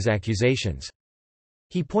retracting his accusations.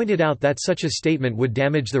 He pointed out that such a statement would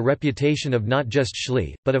damage the reputation of not just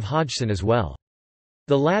Schley, but of Hodgson as well.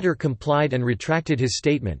 The latter complied and retracted his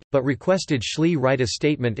statement, but requested Schley write a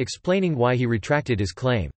statement explaining why he retracted his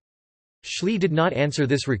claim. Schley did not answer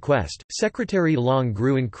this request. Secretary Long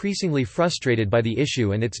grew increasingly frustrated by the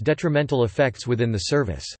issue and its detrimental effects within the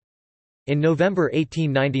service. In November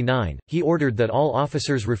 1899, he ordered that all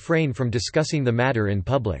officers refrain from discussing the matter in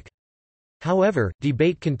public. However,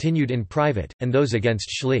 debate continued in private, and those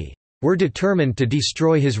against Schley were determined to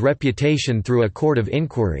destroy his reputation through a court of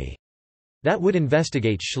inquiry that would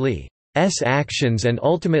investigate Schley's actions and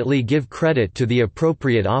ultimately give credit to the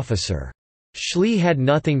appropriate officer. Schley had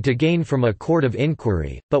nothing to gain from a court of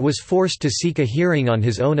inquiry, but was forced to seek a hearing on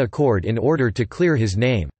his own accord in order to clear his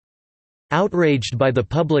name. Outraged by the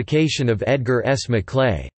publication of Edgar S.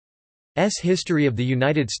 Maclay's History of the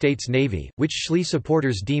United States Navy, which Schley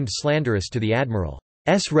supporters deemed slanderous to the admiral's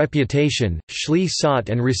reputation, Schley sought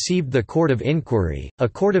and received the Court of Inquiry. A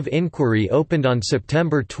court of inquiry opened on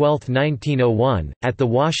September 12, 1901, at the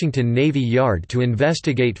Washington Navy Yard to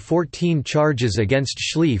investigate 14 charges against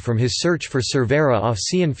Schley from his search for Cervera off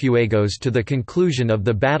Cienfuegos to the conclusion of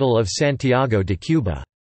the Battle of Santiago de Cuba.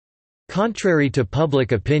 Contrary to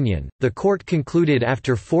public opinion, the court concluded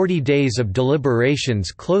after 40 days of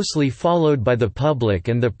deliberations closely followed by the public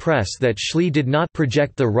and the press that Schley did not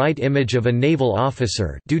project the right image of a naval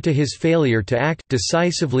officer due to his failure to act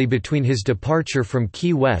decisively between his departure from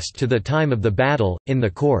Key West to the time of the battle. In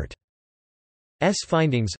the court's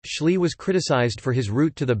findings, Schley was criticized for his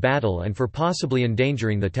route to the battle and for possibly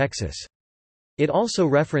endangering the Texas. It also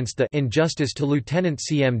referenced the injustice to Lieutenant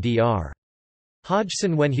CMDR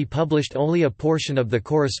Hodgson when he published only a portion of the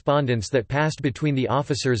correspondence that passed between the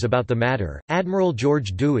officers about the matter. Admiral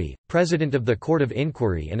George Dewey, president of the Court of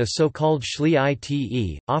Inquiry and a so-called Schley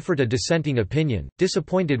ITE, offered a dissenting opinion.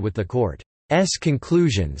 Disappointed with the court's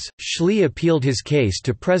conclusions, Schley appealed his case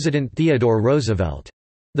to President Theodore Roosevelt.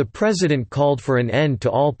 The president called for an end to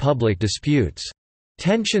all public disputes.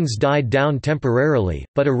 Tensions died down temporarily,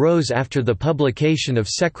 but arose after the publication of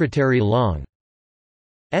Secretary Long's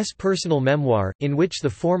personal memoir, in which the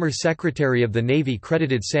former Secretary of the Navy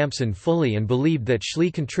credited Sampson fully and believed that Schley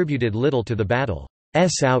contributed little to the battle's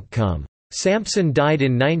outcome. Sampson died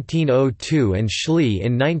in 1902 and Schley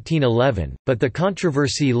in 1911, but the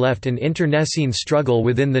controversy left an internecine struggle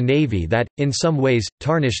within the Navy that, in some ways,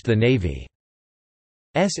 tarnished the Navy's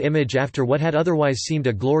image after what had otherwise seemed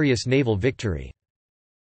a glorious naval victory.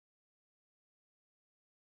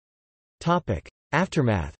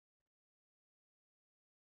 Aftermath.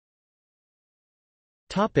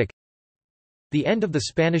 The end of the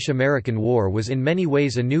Spanish–American War was in many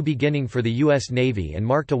ways a new beginning for the U.S. Navy and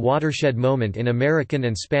marked a watershed moment in American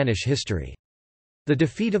and Spanish history. The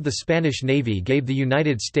defeat of the Spanish Navy gave the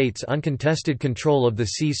United States uncontested control of the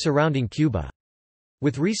seas surrounding Cuba.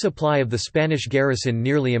 With resupply of the Spanish garrison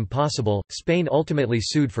nearly impossible, Spain ultimately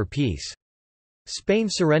sued for peace. Spain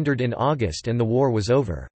surrendered in August and the war was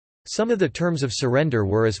over. Some of the terms of surrender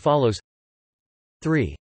were as follows: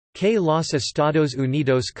 3. Que los Estados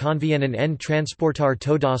Unidos convienen en transportar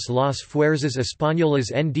todas las fuerzas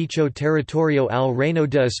españolas en dicho territorio al Reino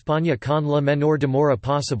de España con la menor demora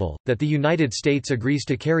posible, that the United States agrees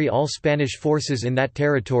to carry all Spanish forces in that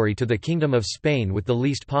territory to the Kingdom of Spain with the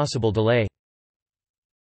least possible delay.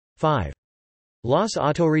 5. Las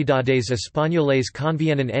autoridades españolas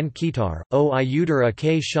convienen en quitar, o ayudar a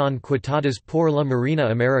que sean quitadas por la Marina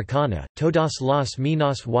Americana, todas las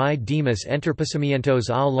minas y demás entorpecimientos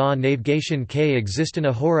a la navegación que existen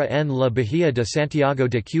ahora en la Bahía de Santiago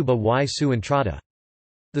de Cuba y su entrada.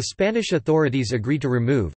 The Spanish authorities agree to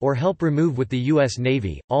remove, or help remove with the U.S.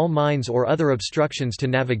 Navy, all mines or other obstructions to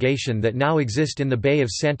navigation that now exist in the Bay of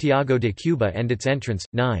Santiago de Cuba and its entrance.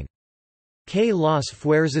 9. Que las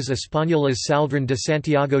fuerzas españolas saldrán de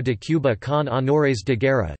Santiago de Cuba con honores de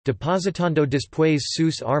guerra, depositando después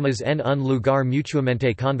sus armas en un lugar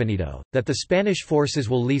mutuamente convenido, that the Spanish forces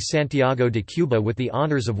will leave Santiago de Cuba with the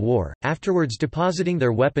honors of war, afterwards depositing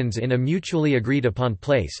their weapons in a mutually agreed upon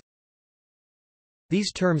place.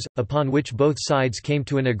 These terms, upon which both sides came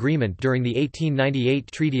to an agreement during the 1898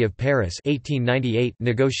 Treaty of Paris 1898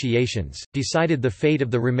 negotiations, decided the fate of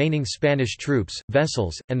the remaining Spanish troops,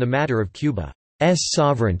 vessels, and the matter of Cuba's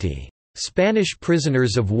sovereignty. Spanish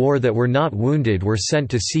prisoners of war that were not wounded were sent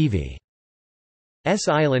to Cv.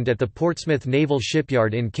 Island at the Portsmouth Naval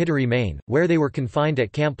Shipyard in Kittery, Maine, where they were confined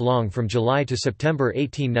at Camp Long from July to September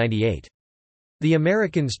 1898. The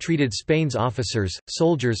Americans treated Spain's officers,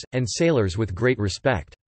 soldiers, and sailors with great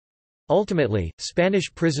respect. Ultimately,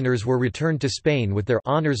 Spanish prisoners were returned to Spain with their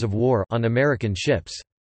honors of war on American ships.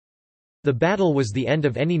 The battle was the end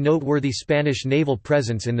of any noteworthy Spanish naval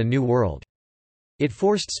presence in the New World. It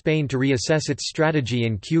forced Spain to reassess its strategy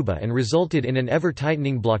in Cuba and resulted in an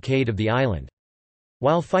ever-tightening blockade of the island.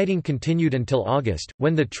 While fighting continued until August,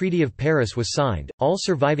 when the Treaty of Paris was signed, all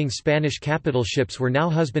surviving Spanish capital ships were now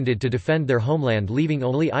husbanded to defend their homeland, leaving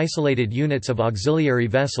only isolated units of auxiliary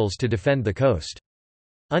vessels to defend the coast.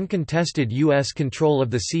 Uncontested U.S. control of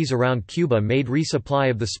the seas around Cuba made resupply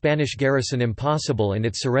of the Spanish garrison impossible and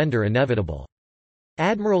its surrender inevitable.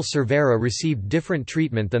 Admiral Cervera received different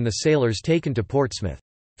treatment than the sailors taken to Portsmouth.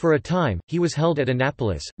 For a time, he was held at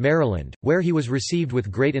Annapolis, Maryland, where he was received with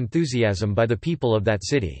great enthusiasm by the people of that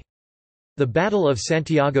city. The Battle of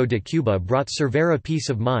Santiago de Cuba brought Cervera peace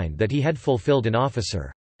of mind that he had fulfilled an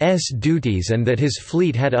officer's duties and that his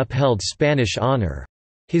fleet had upheld Spanish honor.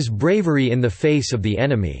 His bravery in the face of the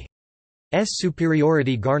enemy's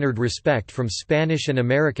superiority garnered respect from Spanish and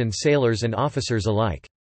American sailors and officers alike.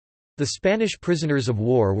 The Spanish prisoners of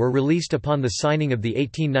war were released upon the signing of the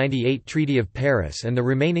 1898 Treaty of Paris, and the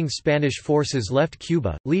remaining Spanish forces left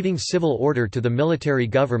Cuba, leaving civil order to the military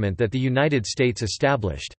government that the United States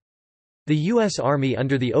established. The U.S. Army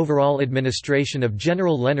under the overall administration of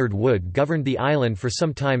General Leonard Wood governed the island for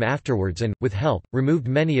some time afterwards and, with help, removed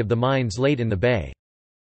many of the mines laid in the bay.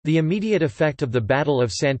 The immediate effect of the Battle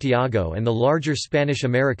of Santiago and the larger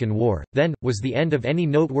Spanish–American War, then, was the end of any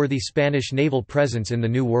noteworthy Spanish naval presence in the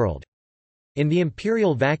New World. In the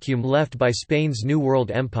imperial vacuum left by Spain's New World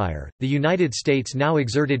Empire, the United States now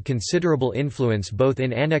exerted considerable influence both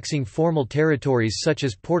in annexing formal territories such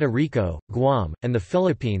as Puerto Rico, Guam, and the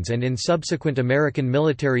Philippines, and in subsequent American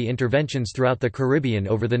military interventions throughout the Caribbean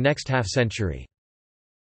over the next half-century.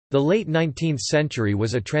 The late 19th century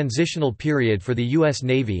was a transitional period for the U.S.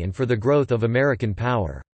 Navy and for the growth of American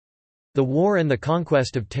power. The war and the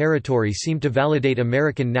conquest of territory seemed to validate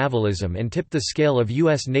American navalism and tip the scale of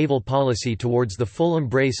U.S. naval policy towards the full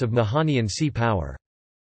embrace of Mahanian sea power.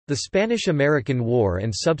 The Spanish–American War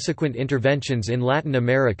and subsequent interventions in Latin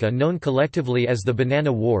America, known collectively as the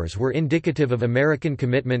Banana Wars, were indicative of American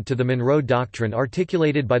commitment to the Monroe Doctrine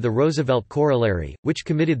articulated by the Roosevelt Corollary, which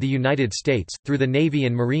committed the United States, through the Navy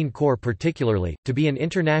and Marine Corps particularly, to be an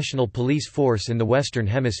international police force in the Western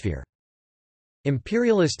Hemisphere.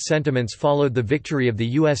 Imperialist sentiments followed the victory of the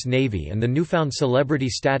U.S. Navy and the newfound celebrity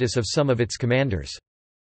status of some of its commanders.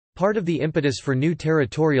 Part of the impetus for new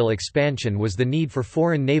territorial expansion was the need for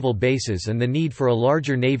foreign naval bases and the need for a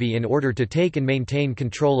larger navy in order to take and maintain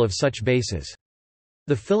control of such bases.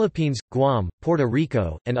 The Philippines, Guam, Puerto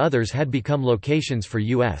Rico, and others had become locations for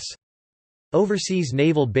U.S. overseas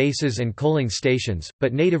naval bases and coaling stations,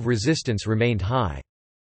 but native resistance remained high.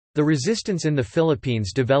 The resistance in the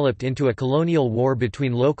Philippines developed into a colonial war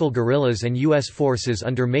between local guerrillas and U.S. forces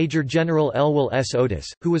under Major General Elwell S. Otis,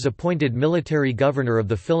 who was appointed military governor of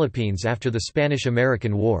the Philippines after the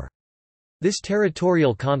Spanish–American War. This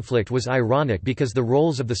territorial conflict was ironic because the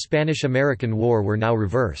roles of the Spanish–American War were now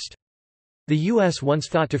reversed. The U.S. once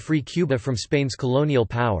fought to free Cuba from Spain's colonial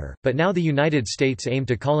power, but now the United States aimed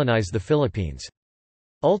to colonize the Philippines.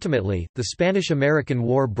 Ultimately, the Spanish–American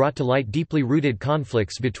War brought to light deeply rooted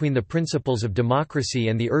conflicts between the principles of democracy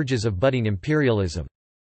and the urges of budding imperialism.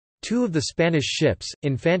 Two of the Spanish ships,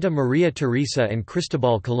 Infanta Maria Teresa and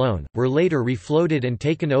Cristobal Colón, were later refloated and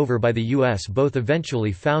taken over by the U.S. Both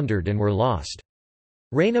eventually foundered and were lost.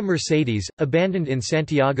 Reina Mercedes, abandoned in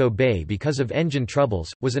Santiago Bay because of engine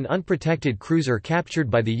troubles, was an unprotected cruiser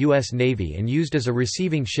captured by the U.S. Navy and used as a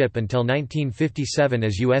receiving ship until 1957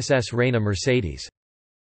 as USS Reina Mercedes.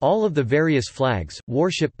 All of the various flags,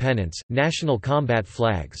 warship pennants, national combat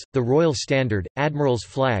flags, the Royal Standard, Admiral's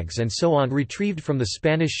flags and so on retrieved from the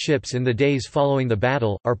Spanish ships in the days following the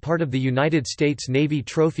battle, are part of the United States Navy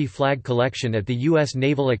Trophy Flag Collection at the U.S.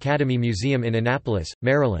 Naval Academy Museum in Annapolis,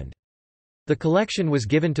 Maryland. The collection was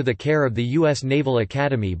given to the care of the U.S. Naval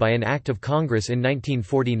Academy by an Act of Congress in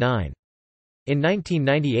 1949. In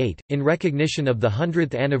 1998, in recognition of the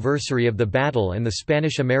 100th anniversary of the battle and the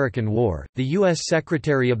Spanish–American War, the U.S.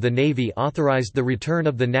 Secretary of the Navy authorized the return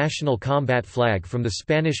of the national combat flag from the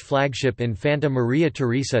Spanish flagship Infanta Maria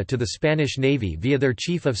Teresa to the Spanish Navy via their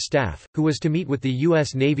Chief of Staff, who was to meet with the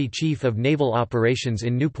U.S. Navy Chief of Naval Operations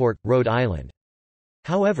in Newport, Rhode Island.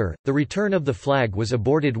 However, the return of the flag was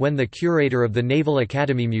aborted when the curator of the Naval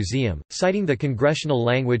Academy Museum, citing the congressional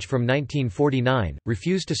language from 1949,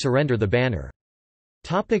 refused to surrender the banner.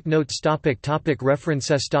 Notes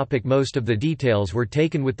References Most of the details were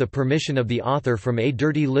taken with the permission of the author from A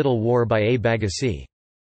Dirty Little War by A. Bagassi.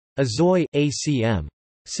 Azoy, A.C.M.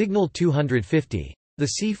 Signal 250. The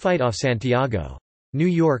Sea Fight off Santiago. New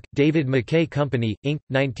York, David McKay Company, Inc.,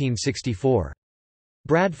 1964.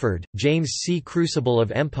 Bradford, James C. Crucible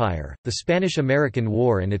of Empire, The Spanish–American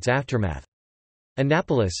War and Its Aftermath.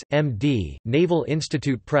 Annapolis, M.D., Naval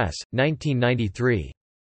Institute Press, 1993.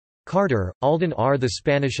 Carter, Alden R. The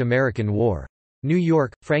Spanish–American War. New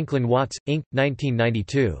York, Franklin Watts, Inc.,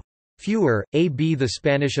 1992. Fewer, A. B. The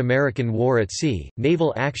Spanish–American War at Sea,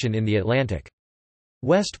 Naval Action in the Atlantic.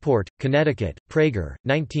 Westport, Connecticut, Prager,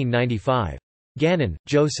 1995. Gannon,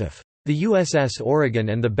 Joseph. The USS Oregon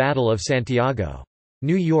and the Battle of Santiago.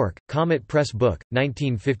 New York, Comet Press Book,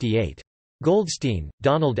 1958. Goldstein,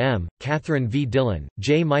 Donald M., Catherine V. Dillon,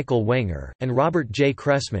 J. Michael Wenger, and Robert J.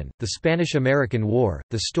 Cressman, The Spanish–American War,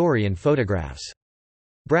 The Story and Photographs.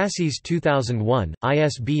 Brassey's 2001,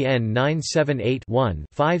 ISBN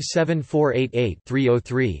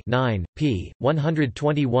 978-1-57488-303-9, p.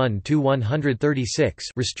 121–136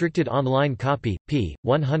 restricted online copy, p.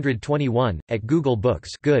 121, at Google Books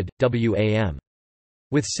Good, WAM.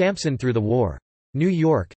 With Sampson Through the War. New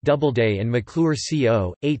York, Doubleday and McClure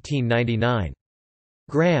Co., 1899.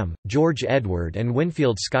 Graham, George Edward and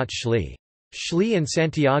Winfield Scott Schley. Schley and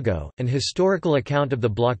Santiago, An Historical Account of the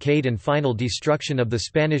Blockade and Final Destruction of the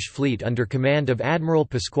Spanish Fleet under command of Admiral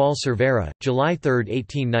Pascual Cervera, July 3,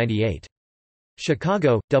 1898.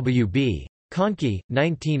 Chicago, W.B. Conkey,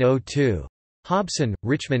 1902. Hobson,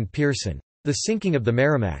 Richmond Pearson. The Sinking of the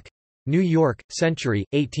Merrimack. New York, Century,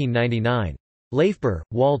 1899. Leifber,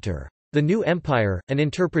 Walter. The New Empire, An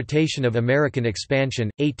Interpretation of American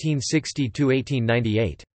Expansion,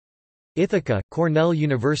 1860–1898. Ithaca, Cornell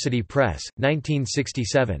University Press,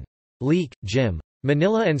 1967. Leake, Jim.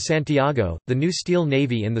 Manila and Santiago, The New Steel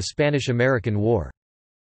Navy in the Spanish–American War.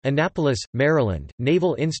 Annapolis, Maryland,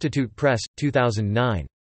 Naval Institute Press, 2009.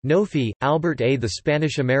 Nofi, Albert A. The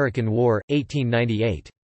Spanish–American War, 1898.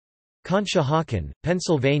 Conshohocken,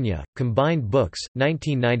 Pennsylvania, Combined Books,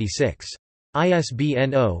 1996.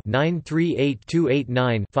 ISBN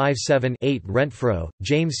 0-938289578-8 Renfro,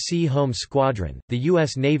 James C. Home Squadron, The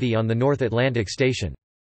U.S. Navy on the North Atlantic Station.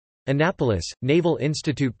 Annapolis, Naval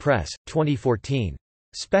Institute Press, 2014.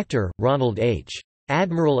 Spector, Ronald H.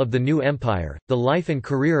 Admiral of the New Empire, The Life and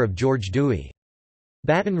Career of George Dewey.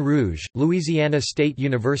 Baton Rouge, Louisiana State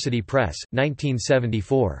University Press,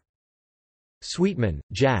 1974. Sweetman,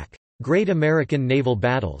 Jack. Great American Naval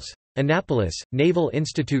Battles. Annapolis, Naval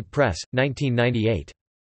Institute Press, 1998.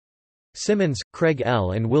 Simmons, Craig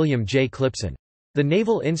L. and William J. Clipson. The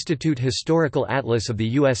Naval Institute Historical Atlas of the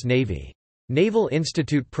U.S. Navy. Naval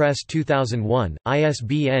Institute Press 2001,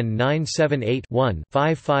 ISBN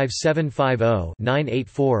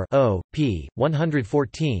 978-1-55750-984-0, p.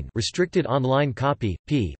 114 restricted online copy,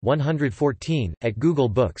 p. 114, at Google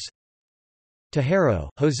Books. Tejero,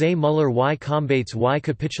 José Muller y Combates y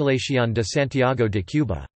Capitulación de Santiago de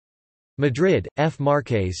Cuba. Madrid, F.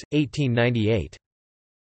 Marquez, 1898.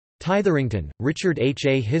 Tytherington, Richard H.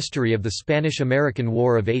 A History of the Spanish–American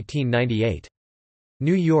War of 1898.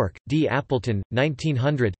 New York, D. Appleton,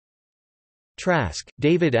 1900. Trask,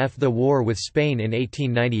 David F. The War with Spain in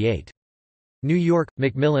 1898. New York,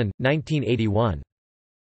 Macmillan, 1981.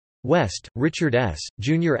 West, Richard S.,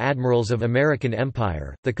 Junior Admirals of American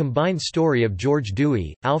Empire, The Combined Story of George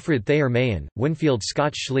Dewey, Alfred Thayer Mahan, Winfield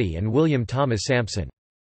Scott Schley and William Thomas Sampson.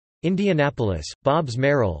 Indianapolis, Bobbs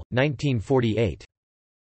Merrill, 1948.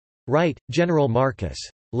 Wright, General Marcus.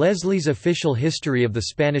 Leslie's Official History of the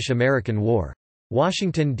Spanish–American War.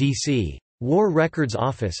 Washington, D.C. War Records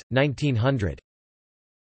Office, 1900.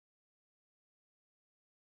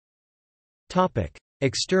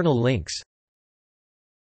 External links.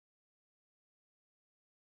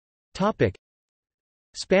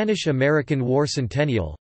 Spanish–American War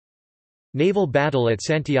Centennial. Naval Battle at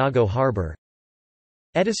Santiago Harbor.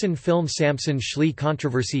 Edison Film Sampson Schley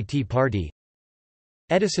Controversy Tea Party.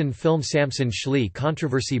 Edison Film Sampson Schley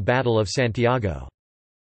Controversy Battle of Santiago